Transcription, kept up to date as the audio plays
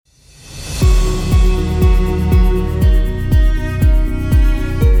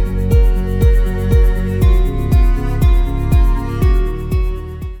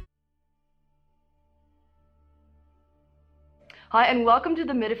Hi, and welcome to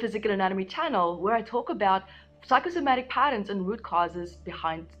the Metaphysical Anatomy channel, where I talk about psychosomatic patterns and root causes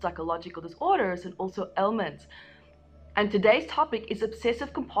behind psychological disorders and also ailments. And today's topic is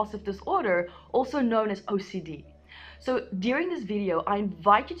obsessive compulsive disorder, also known as OCD. So during this video, I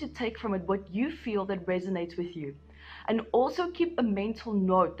invite you to take from it what you feel that resonates with you. And also keep a mental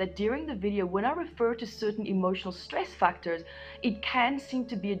note that during the video, when I refer to certain emotional stress factors, it can seem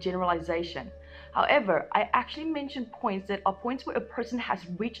to be a generalization. However, I actually mention points that are points where a person has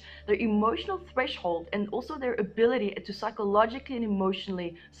reached their emotional threshold and also their ability to psychologically and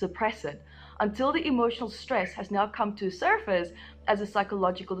emotionally suppress it until the emotional stress has now come to the surface as a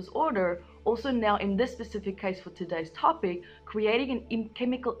psychological disorder, also now in this specific case for today's topic, creating an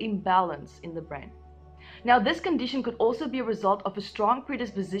chemical imbalance in the brain. Now, this condition could also be a result of a strong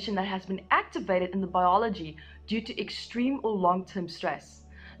predisposition that has been activated in the biology due to extreme or long-term stress.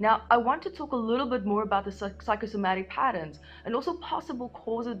 Now, I want to talk a little bit more about the psychosomatic patterns and also possible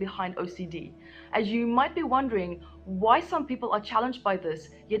causes behind OCD, as you might be wondering why some people are challenged by this,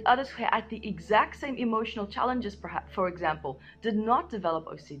 yet others who had the exact same emotional challenges, perhaps, for example, did not develop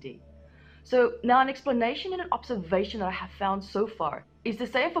OCD. So now an explanation and an observation that I have found so far is the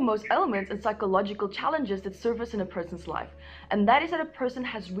same for most ailments and psychological challenges that surface in a person's life. And that is that a person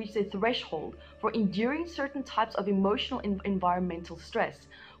has reached a threshold for enduring certain types of emotional and environmental stress,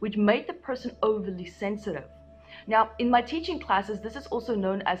 which made the person overly sensitive. Now, in my teaching classes, this is also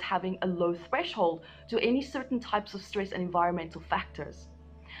known as having a low threshold to any certain types of stress and environmental factors.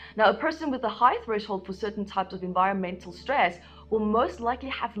 Now, a person with a high threshold for certain types of environmental stress will most likely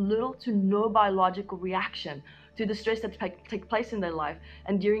have little to no biological reaction to the stress that take place in their life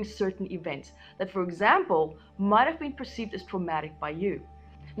and during certain events that, for example, might have been perceived as traumatic by you.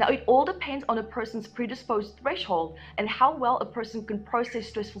 Now, it all depends on a person's predisposed threshold and how well a person can process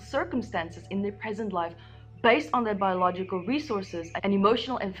stressful circumstances in their present life based on their biological resources and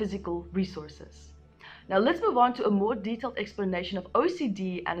emotional and physical resources. Now let's move on to a more detailed explanation of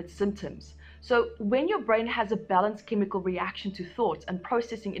OCD and its symptoms. So when your brain has a balanced chemical reaction to thoughts and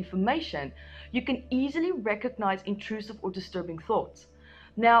processing information, you can easily recognize intrusive or disturbing thoughts.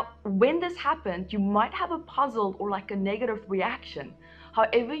 Now, when this happens, you might have a puzzled or like a negative reaction.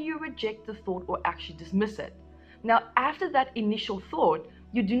 However, you reject the thought or actually dismiss it. Now, after that initial thought,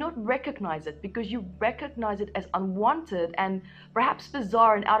 you do not recognize it because you recognize it as unwanted and perhaps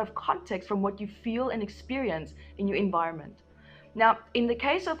bizarre and out of context from what you feel and experience in your environment. Now, in the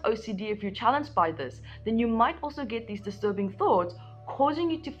case of OCD, if you're challenged by this, then you might also get these disturbing thoughts causing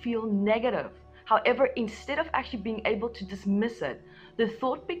you to feel negative. However, instead of actually being able to dismiss it, the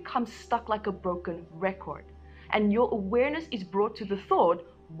thought becomes stuck like a broken record. And your awareness is brought to the thought,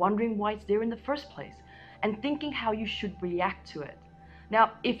 wondering why it's there in the first place, and thinking how you should react to it.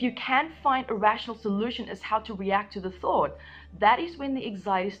 Now, if you can't find a rational solution as how to react to the thought, that is when the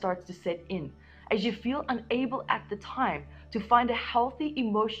anxiety starts to set in, as you feel unable at the time to find a healthy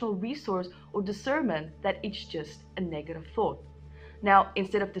emotional resource or discernment that it's just a negative thought. Now,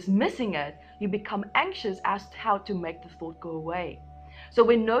 instead of dismissing it, you become anxious as to how to make the thought go away. So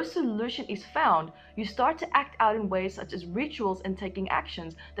when no solution is found, you start to act out in ways such as rituals and taking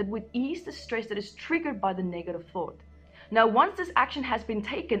actions that would ease the stress that is triggered by the negative thought. Now, once this action has been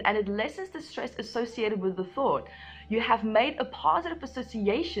taken and it lessens the stress associated with the thought, you have made a positive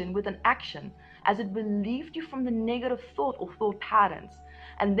association with an action as it relieved you from the negative thought or thought patterns.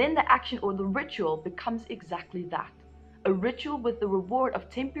 And then the action or the ritual becomes exactly that, a ritual with the reward of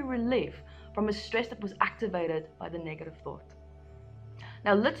temporary relief from a stress that was activated by the negative thought.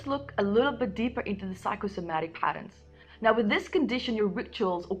 Now let's look a little bit deeper into the psychosomatic patterns. Now, with this condition, your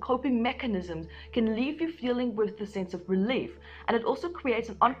rituals or coping mechanisms can leave you feeling with a sense of relief, and it also creates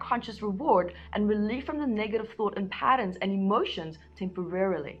an unconscious reward and relief from the negative thought and patterns and emotions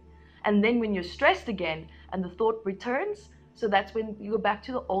temporarily. And then when you're stressed again and the thought returns, so that's when you go back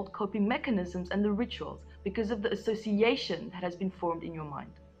to the old coping mechanisms and the rituals because of the association that has been formed in your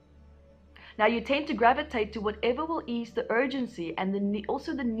mind. Now, you tend to gravitate to whatever will ease the urgency and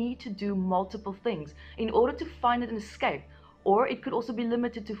also the need to do multiple things in order to find an escape, or it could also be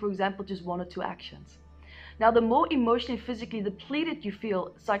limited to, for example, just one or two actions. Now, the more emotionally and physically depleted you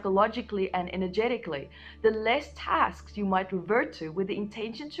feel psychologically and energetically, the less tasks you might revert to with the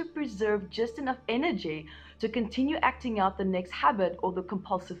intention to preserve just enough energy to continue acting out the next habit or the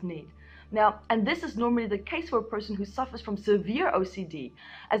compulsive need. Now, and this is normally the case for a person who suffers from severe OCD,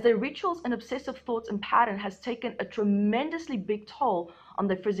 as their rituals and obsessive thoughts and pattern has taken a tremendously big toll on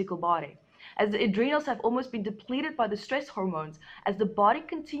their physical body, as the adrenals have almost been depleted by the stress hormones, as the body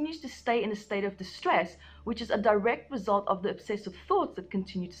continues to stay in a state of distress, which is a direct result of the obsessive thoughts that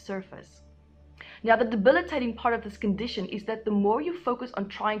continue to surface. Now, the debilitating part of this condition is that the more you focus on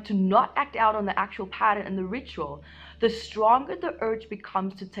trying to not act out on the actual pattern and the ritual, the stronger the urge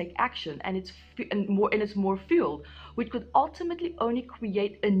becomes to take action, and it's more fueled, which could ultimately only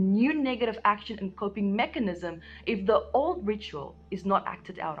create a new negative action and coping mechanism if the old ritual is not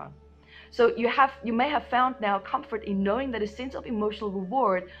acted out on. So you may have found now comfort in knowing that a sense of emotional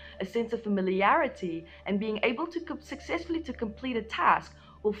reward, a sense of familiarity, and being able to successfully to complete a task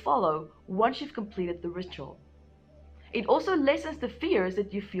will follow once you've completed the ritual. It also lessens the fears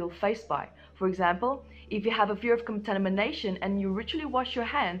that you feel faced by. For example, if you have a fear of contamination and you ritually wash your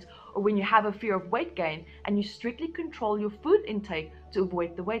hands, or when you have a fear of weight gain and you strictly control your food intake to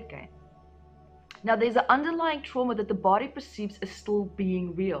avoid the weight gain. Now, there's an underlying trauma that the body perceives as still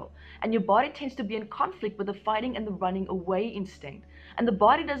being real, and your body tends to be in conflict with the fighting and the running away instinct, and the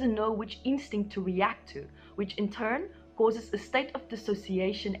body doesn't know which instinct to react to, which in turn causes a state of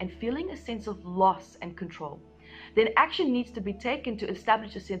dissociation and feeling a sense of loss and control. Then action needs to be taken to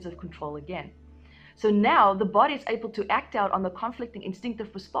establish a sense of control again. So now the body is able to act out on the conflicting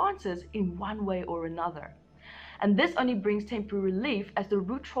instinctive responses in one way or another. And this only brings temporary relief as the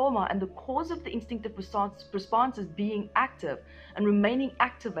root trauma and the cause of the instinctive responses being active and remaining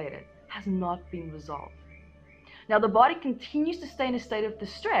activated has not been resolved. Now, the body continues to stay in a state of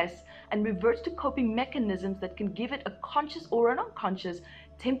distress and reverts to coping mechanisms that can give it a conscious or an unconscious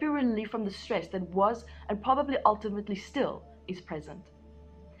temporary relief from the stress that was and probably ultimately still is present.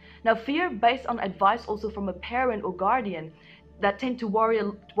 Now, fear based on advice also from a parent or guardian that tend to worry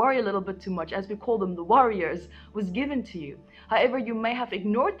a little bit too much, as we call them the warriors, was given to you. However, you may have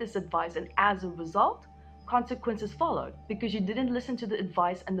ignored this advice, and as a result, consequences followed because you didn't listen to the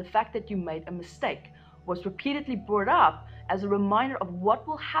advice, and the fact that you made a mistake was repeatedly brought up as a reminder of what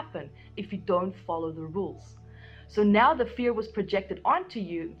will happen if you don't follow the rules. So now the fear was projected onto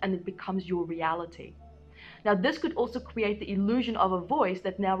you and it becomes your reality. Now, this could also create the illusion of a voice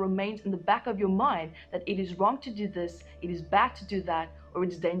that now remains in the back of your mind that it is wrong to do this, it is bad to do that, or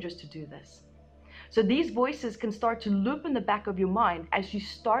it's dangerous to do this. So these voices can start to loop in the back of your mind as you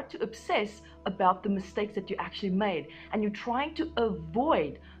start to obsess about the mistakes that you actually made, and you're trying to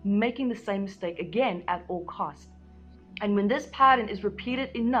avoid making the same mistake again at all costs. And when this pattern is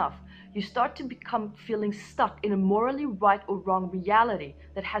repeated enough, you start to become feeling stuck in a morally right or wrong reality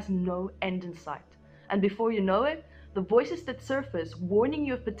that has no end in sight. And before you know it, the voices that surface warning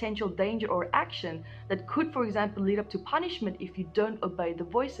you of potential danger or action that could, for example, lead up to punishment if you don't obey the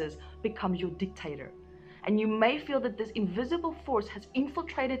voices becomes your dictator. And you may feel that this invisible force has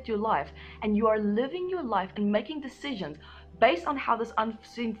infiltrated your life and you are living your life and making decisions based on how this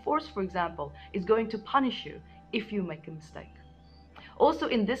unseen force, for example, is going to punish you if you make a mistake. Also,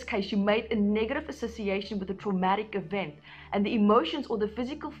 in this case, you made a negative association with a traumatic event, and the emotions or the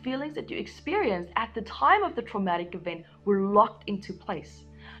physical feelings that you experienced at the time of the traumatic event were locked into place.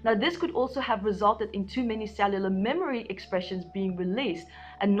 Now, this could also have resulted in too many cellular memory expressions being released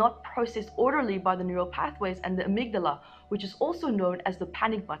and not processed orderly by the neural pathways and the amygdala, which is also known as the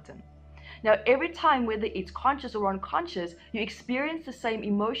panic button. Now, every time, whether it's conscious or unconscious, you experience the same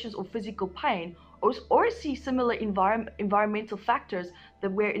emotions or physical pain, or see similar environmental factors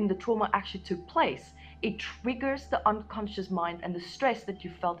that wherein the trauma actually took place, it triggers the unconscious mind and the stress that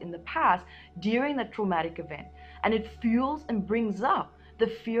you felt in the past during that traumatic event. And it fuels and brings up the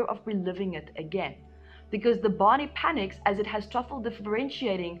fear of reliving it again. Because the body panics as it has trouble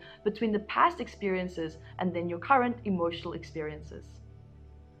differentiating between the past experiences and then your current emotional experiences.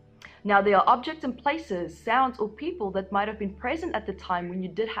 Now, there are objects and places, sounds, or people that might have been present at the time when you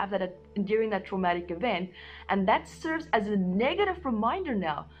did have that during that traumatic event, and that serves as a negative reminder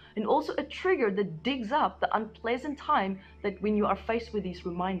now, and also a trigger that digs up the unpleasant time that when you are faced with these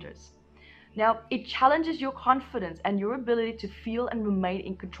reminders. Now, it challenges your confidence and your ability to feel and remain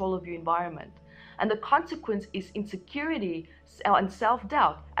in control of your environment. And the consequence is insecurity and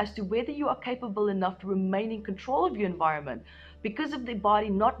self-doubt as to whether you are capable enough to remain in control of your environment, because of the body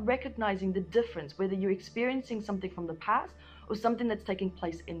not recognizing the difference, whether you're experiencing something from the past or something that's taking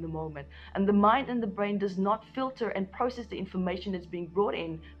place in the moment. And the mind and the brain does not filter and process the information that's being brought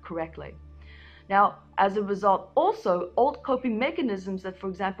in correctly. Now, as a result, also, old coping mechanisms that, for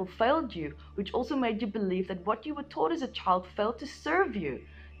example, failed you, which also made you believe that what you were taught as a child failed to serve you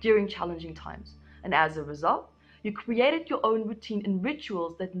during challenging times. And as a result, you created your own routine and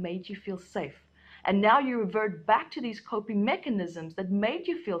rituals that made you feel safe. And now you revert back to these coping mechanisms that made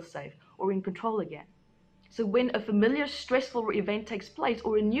you feel safe or in control again. So when a familiar stressful event takes place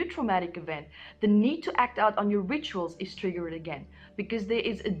or a new traumatic event, the need to act out on your rituals is triggered again, because there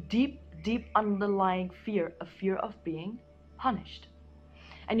is a deep underlying fear, a fear of being punished.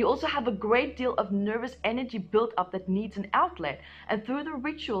 And you also have a great deal of nervous energy built up that needs an outlet. And through the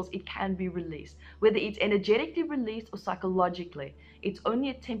rituals, it can be released, whether it's energetically released or psychologically. It's only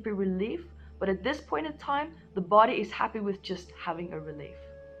a temporary relief, but at this point in time, the body is happy with just having a relief.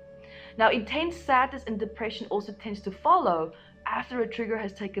 Now, intense sadness and depression also tends to follow after a trigger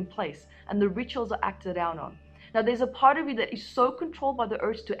has taken place and the rituals are acted out on. Now, there's a part of you that is so controlled by the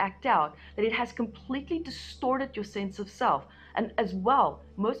urge to act out that it has completely distorted your sense of self, and as well,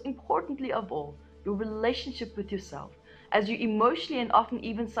 most importantly of all, your relationship with yourself, as you emotionally and often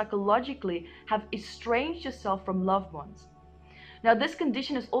even psychologically have estranged yourself from loved ones. Now, this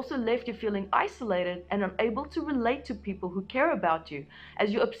condition has also left you feeling isolated and unable to relate to people who care about you,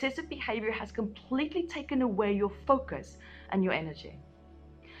 as your obsessive behavior has completely taken away your focus and your energy.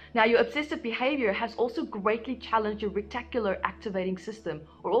 Now, your obsessive behavior has also greatly challenged your reticular activating system,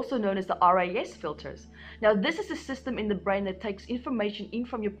 or also known as the RAS filters. Now, this is a system in the brain that takes information in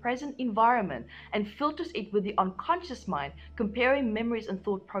from your present environment and filters it with the unconscious mind, comparing memories and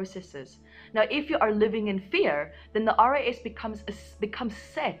thought processes. Now, if you are living in fear, then the RAS becomes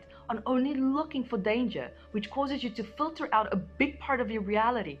set on only looking for danger, which causes you to filter out a big part of your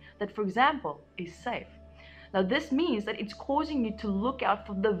reality that, for example, is safe. Now, this means that it's causing you to look out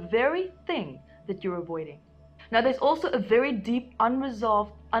for the very thing that you're avoiding. Now, there's also a very deep,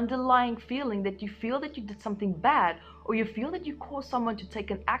 unresolved, underlying feeling that you feel that you did something bad, or you feel that you caused someone to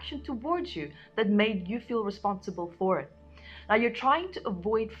take an action towards you that made you feel responsible for it. Now, you're trying to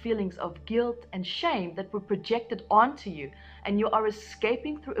avoid feelings of guilt and shame that were projected onto you, and you are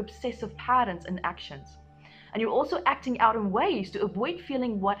escaping through obsessive patterns and actions. And you're also acting out in ways to avoid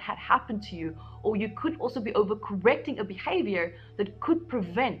feeling what had happened to you, or you could also be overcorrecting a behavior that could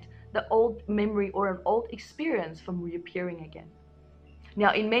prevent the old memory or an old experience from reappearing again.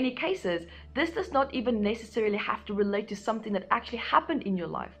 Now, in many cases, this does not even necessarily have to relate to something that actually happened in your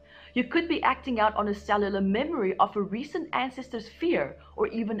life. You could be acting out on a cellular memory of a recent ancestor's fear, or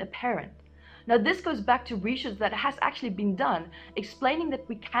even a parent. Now, this goes back to research that has actually been done explaining that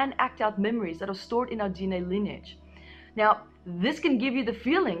we can act out memories that are stored in our DNA lineage. Now, this can give you the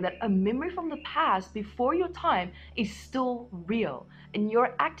feeling that a memory from the past before your time is still real, and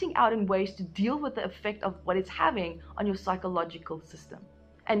you're acting out in ways to deal with the effect of what it's having on your psychological system.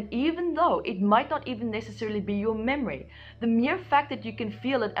 And even though it might not even necessarily be your memory, the mere fact that you can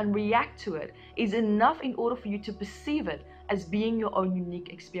feel it and react to it is enough in order for you to perceive it as being your own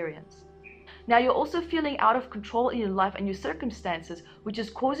unique experience. Now, you're also feeling out of control in your life and your circumstances, which is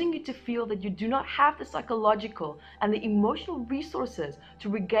causing you to feel that you do not have the psychological and the emotional resources to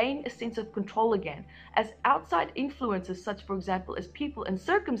regain a sense of control again, as outside influences such, for example, as people and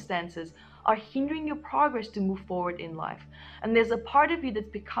circumstances are hindering your progress to move forward in life. And there's a part of you that's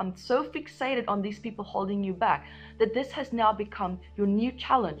become so fixated on these people holding you back that this has now become your new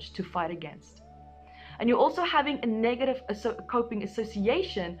challenge to fight against. And you're also having a negative coping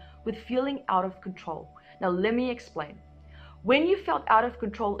association with feeling out of control. Now, let me explain. When you felt out of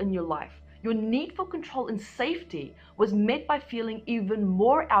control in your life, your need for control and safety was met by feeling even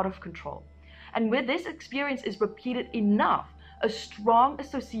more out of control. And where this experience is repeated enough, a strong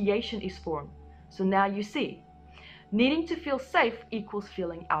association is formed. So now you see, needing to feel safe equals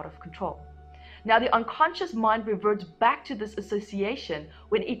feeling out of control. Now, the unconscious mind reverts back to this association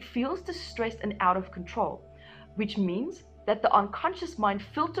when it feels distressed and out of control, which means that the unconscious mind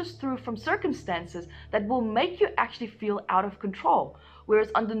filters through from circumstances that will make you actually feel out of control,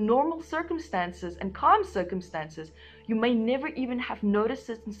 whereas under normal circumstances and calm circumstances, you may never even have noticed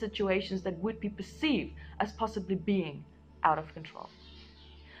certain situations that would be perceived as possibly being out of control.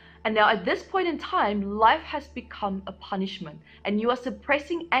 And now at this point in time, life has become a punishment, and you are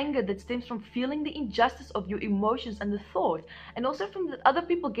suppressing anger that stems from feeling the injustice of your emotions and the thought, and also from that other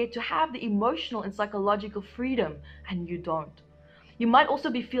people get to have the emotional and psychological freedom, and you don't. You might also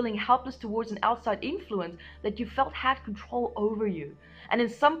be feeling helpless towards an outside influence that you felt had control over you. And in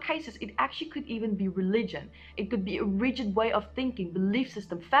some cases, it actually could even be religion. It could be a rigid way of thinking, belief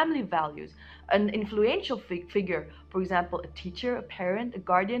system, family values, an influential figure, for example, a teacher, a parent, a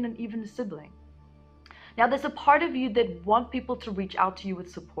guardian, and even a sibling. Now, there's a part of you that want people to reach out to you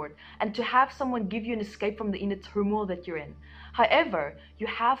with support and to have someone give you an escape from the inner turmoil that you're in. However, you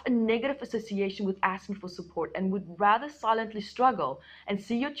have a negative association with asking for support and would rather silently struggle and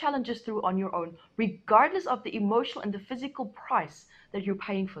see your challenges through on your own, regardless of the emotional and the physical price that you're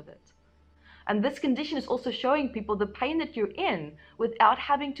paying for that. And this condition is also showing people the pain that you're in without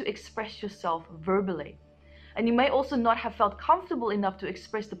having to express yourself verbally. And you may also not have felt comfortable enough to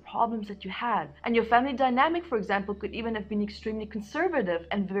express the problems that you had. And your family dynamic, for example, could even have been extremely conservative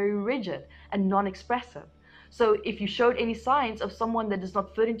and very rigid and non-expressive. So if you showed any signs of someone that does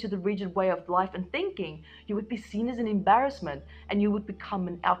not fit into the rigid way of life and thinking, you would be seen as an embarrassment and you would become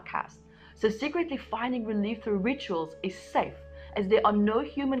an outcast. So secretly finding relief through rituals is safe, as there are no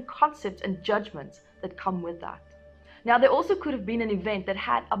human concepts and judgments that come with that. Now, there also could have been an event that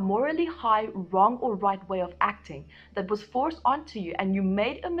had a morally high, wrong or right way of acting that was forced onto you, and you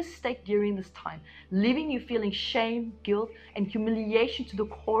made a mistake during this time, leaving you feeling shame, guilt, and humiliation to the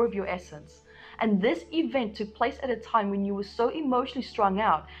core of your essence. And this event took place at a time when you were so emotionally strung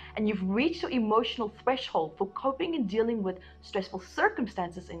out and you've reached your emotional threshold for coping and dealing with stressful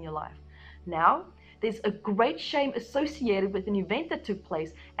circumstances in your life. Now, there's a great shame associated with an event that took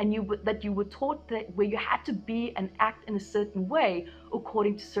place and that you were taught that where you had to be and act in a certain way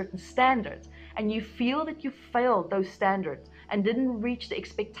according to certain standards, and you feel that you failed those standards and didn't reach the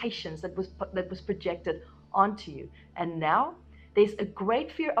expectations that was projected onto you. And now there's a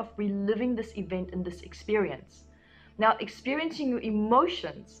great fear of reliving this event and this experience. Now, experiencing your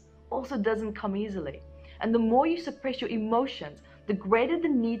emotions also doesn't come easily, and the more you suppress your emotions, the greater the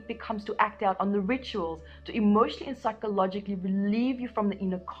need becomes to act out on the rituals to emotionally and psychologically relieve you from the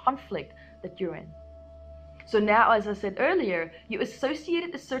inner conflict that you're in. So now, as I said earlier, you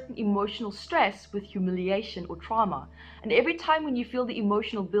associated a certain emotional stress with humiliation or trauma. And every time when you feel the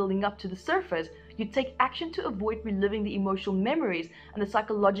emotional building up to the surface, you take action to avoid reliving the emotional memories and the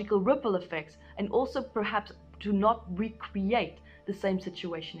psychological ripple effects, and also perhaps to not recreate the same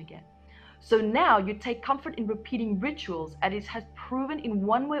situation again. So now you take comfort in repeating rituals, as it has proven in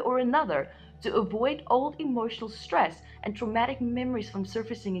one way or another to avoid old emotional stress and traumatic memories from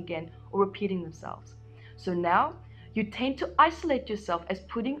surfacing again or repeating themselves. So now you tend to isolate yourself, as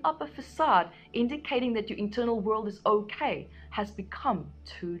putting up a facade indicating that your internal world is okay has become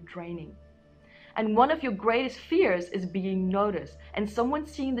too draining. And one of your greatest fears is being noticed and someone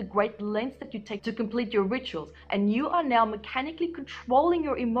seeing the great lengths that you take to complete your rituals, and you are now mechanically controlling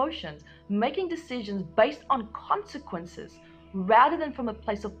your emotions, making decisions based on consequences rather than from a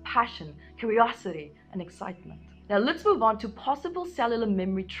place of passion, curiosity, and excitement. Now let's move on to possible cellular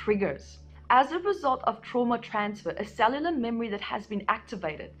memory triggers. As a result of trauma transfer, a cellular memory that has been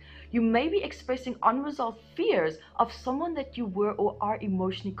activated, you may be expressing unresolved fears of someone that you were or are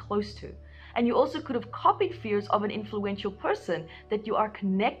emotionally close to. And you also could have copied fears of an influential person that you are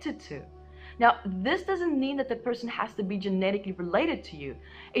connected to. Now, this doesn't mean that the person has to be genetically related to you.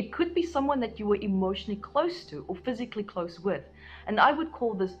 It could be someone that you were emotionally close to or physically close with. And I would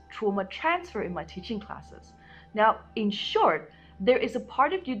call this trauma transfer in my teaching classes. Now, in short, there is a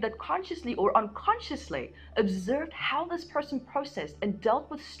part of you that consciously or unconsciously observed how this person processed and dealt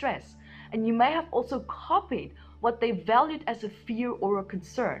with stress. And you may have also copied what they valued as a fear or a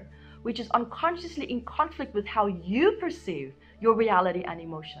concern, which is unconsciously in conflict with how you perceive your reality and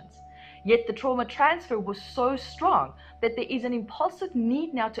emotions. Yet the trauma transfer was so strong that there is an impulsive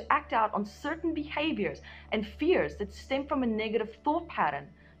need now to act out on certain behaviors and fears that stem from a negative thought pattern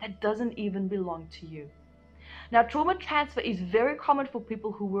that doesn't even belong to you. Now, trauma transfer is very common for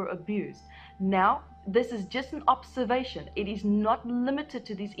people who were abused. Now, this is just an observation. It is not limited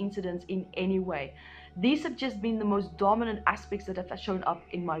to these incidents in any way. These have just been the most dominant aspects that have shown up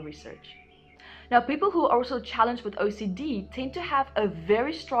in my research. Now, people who are also challenged with OCD tend to have a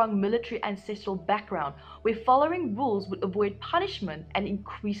very strong military ancestral background, where following rules would avoid punishment and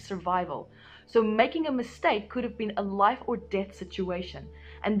increase survival. So making a mistake could have been a life or death situation.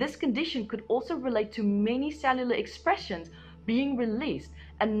 And this condition could also relate to many cellular expressions being released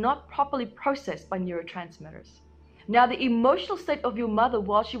and not properly processed by neurotransmitters. Now, the emotional state of your mother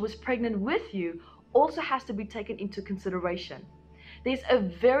while she was pregnant with you also has to be taken into consideration. There's a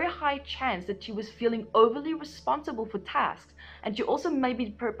very high chance that she was feeling overly responsible for tasks, and she also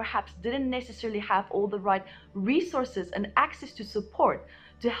maybe perhaps didn't necessarily have all the right resources and access to support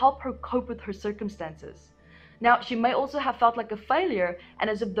to help her cope with her circumstances. Now, she may also have felt like a failure and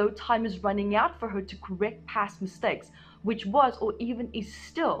as if though time is running out for her to correct past mistakes, which was or even is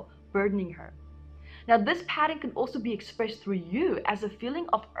still burdening her. Now, this pattern can also be expressed through you as a feeling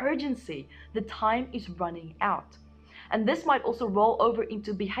of urgency. The time is running out. And this might also roll over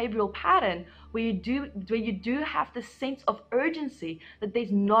into behavioral pattern where you do have the sense of urgency that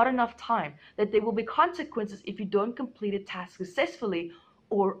there's not enough time, that there will be consequences if you don't complete a task successfully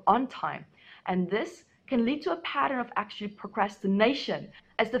or on time. And this can lead to a pattern of actually procrastination,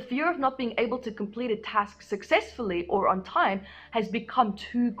 as the fear of not being able to complete a task successfully or on time has become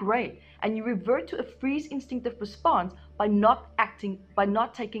too great, and you revert to a freeze instinctive response by not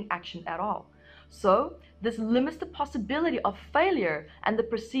taking action at all. So this limits the possibility of failure and the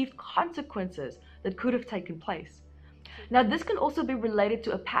perceived consequences that could have taken place. Now, this can also be related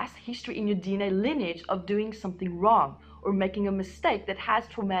to a past history in your DNA lineage of doing something wrong or making a mistake that has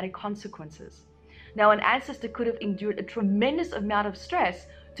traumatic consequences. Now, an ancestor could have endured a tremendous amount of stress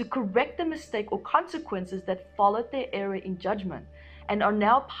to correct the mistake or consequences that followed their error in judgment, and are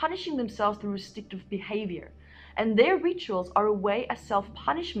now punishing themselves through restrictive behavior. And their rituals are a way as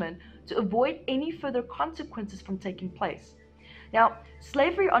self-punishment to avoid any further consequences from taking place. Now,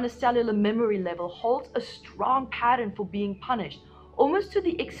 slavery on a cellular memory level holds a strong pattern for being punished, almost to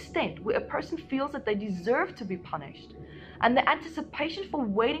the extent where a person feels that they deserve to be punished. And the anticipation for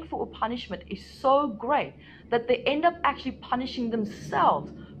waiting for a punishment is so great that they end up actually punishing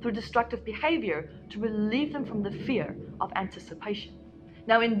themselves through destructive behavior to relieve them from the fear of anticipation.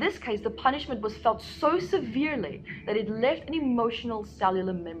 Now, in this case, the punishment was felt so severely that it left an emotional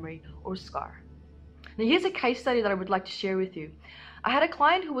cellular memory or scar. Now, here's a case study that I would like to share with you. I had a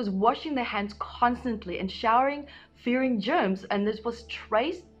client who was washing their hands constantly and showering, fearing germs, and this was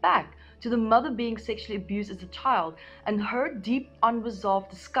traced back to the mother being sexually abused as a child and her deep unresolved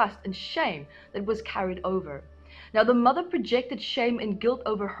disgust and shame that was carried over. Now, the mother projected shame and guilt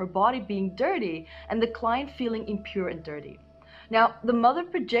over her body being dirty and the client feeling impure and dirty. Now, the mother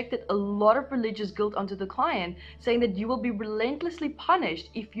projected a lot of religious guilt onto the client, saying that you will be relentlessly punished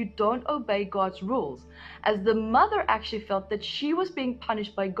if you don't obey God's rules, as the mother actually felt that she was being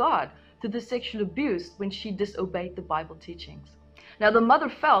punished by God through the sexual abuse when she disobeyed the Bible teachings. Now, the mother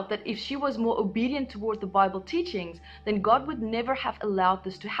felt that if she was more obedient toward the Bible teachings, then God would never have allowed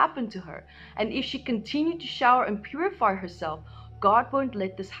this to happen to her. And if she continued to shower and purify herself, God won't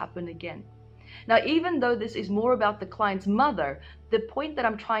let this happen again. Now, even though this is more about the client's mother, the point that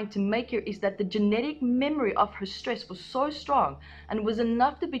I'm trying to make here is that the genetic memory of her stress was so strong and was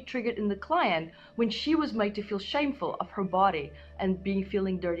enough to be triggered in the client when she was made to feel shameful of her body and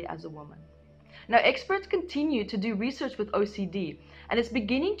feeling dirty as a woman. Now, experts continue to do research with OCD, and it's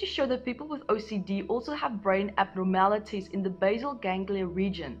beginning to show that people with OCD also have brain abnormalities in the basal ganglia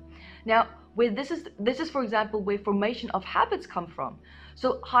region. Now, where this is, for example, where formation of habits come from.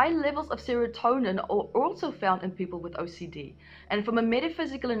 So high levels of serotonin are also found in people with OCD. And from a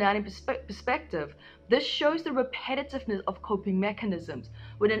metaphysical anatomy perspective, this shows the repetitiveness of coping mechanisms.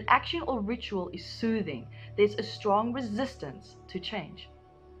 When an action or ritual is soothing, there's a strong resistance to change.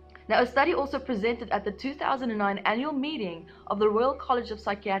 Now, a study also presented at the 2009 annual meeting of the Royal College of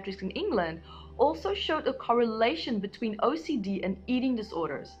Psychiatrists in England also showed a correlation between OCD and eating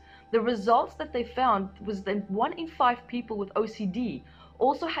disorders. The results that they found was that 1 in 5 people with OCD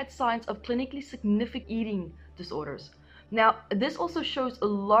also had signs of clinically significant eating disorders. Now, this also shows a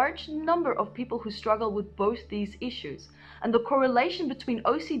large number of people who struggle with both these issues. And the correlation between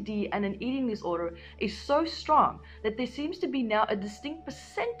OCD and an eating disorder is so strong that there seems to be now a distinct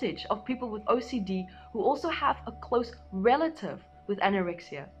percentage of people with OCD who also have a close relative with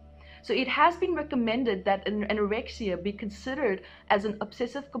anorexia. So it has been recommended that anorexia be considered as an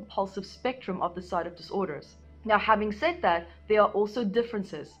obsessive-compulsive spectrum of the side of disorders. Now, having said that, there are also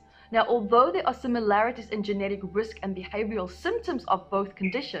differences. Now, although there are similarities in genetic risk and behavioral symptoms of both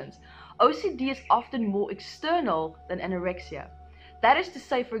conditions, OCD is often more external than anorexia. That is to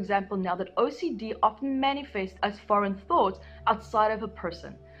say, for example, now that OCD often manifests as foreign thoughts outside of a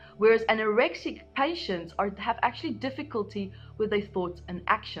person, whereas anorexic patients have actually difficulty with their thoughts and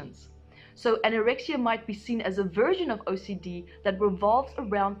actions. So anorexia might be seen as a version of OCD that revolves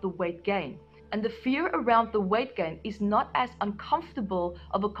around the weight gain. And the fear around the weight gain is not as uncomfortable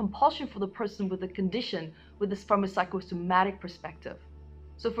of a compulsion for the person with the condition from a psychosomatic perspective.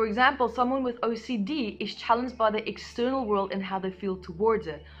 So for example, someone with OCD is challenged by the external world and how they feel towards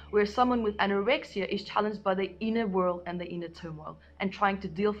it, whereas someone with anorexia is challenged by the inner world and the inner turmoil and trying to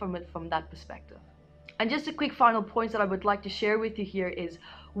deal from it from that perspective. And just a quick final point that I would like to share with you here is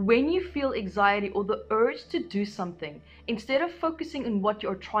when you feel anxiety or the urge to do something, instead of focusing on what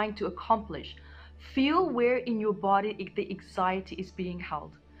you're trying to accomplish, feel where in your body the anxiety is being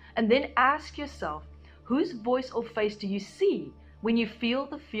held. And then ask yourself, whose voice or face do you see when you feel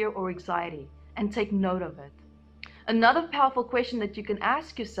the fear or anxiety, and take note of it. Another powerful question that you can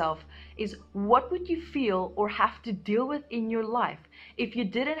ask yourself is, what would you feel or have to deal with in your life if you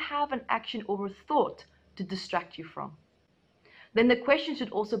didn't have an action or a thought to distract you from? Then the question should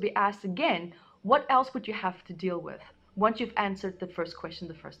also be asked again, what else would you have to deal with once you've answered the first question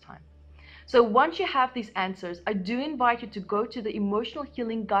the first time? So once you have these answers, I do invite you to go to the emotional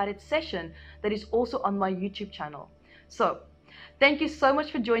healing guided session that is also on my YouTube channel. So thank you so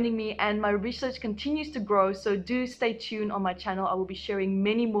much for joining me, and my research continues to grow, so do stay tuned on my channel. I will be sharing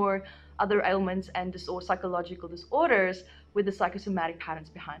many more other ailments and psychological disorders with the psychosomatic patterns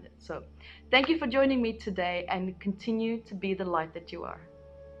behind it. So thank you for joining me today, and continue to be the light that you are.